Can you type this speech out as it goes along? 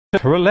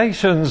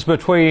Relations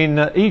between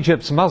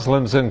Egypt's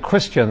Muslims and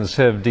Christians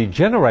have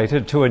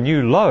degenerated to a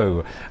new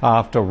low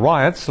after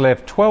riots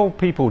left 12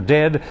 people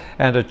dead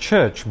and a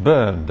church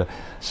burned.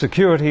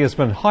 Security has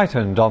been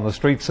heightened on the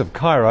streets of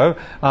Cairo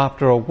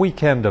after a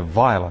weekend of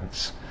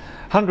violence.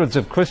 Hundreds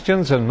of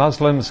Christians and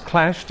Muslims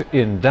clashed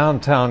in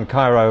downtown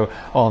Cairo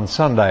on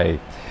Sunday.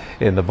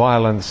 In the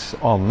violence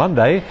on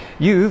Monday,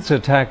 youths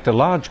attacked a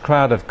large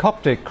crowd of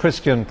Coptic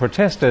Christian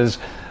protesters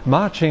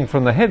marching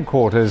from the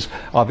headquarters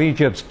of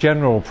Egypt's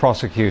general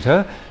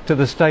prosecutor to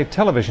the state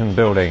television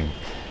building.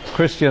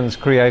 Christians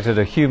created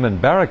a human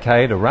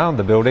barricade around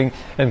the building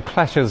and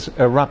clashes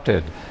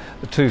erupted.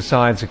 The two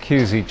sides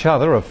accuse each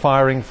other of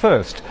firing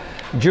first.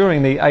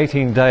 During the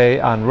 18-day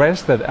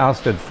unrest that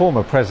ousted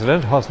former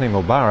President Hosni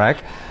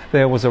Mubarak,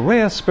 there was a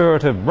rare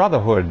spirit of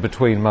brotherhood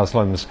between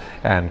Muslims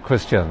and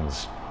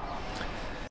Christians.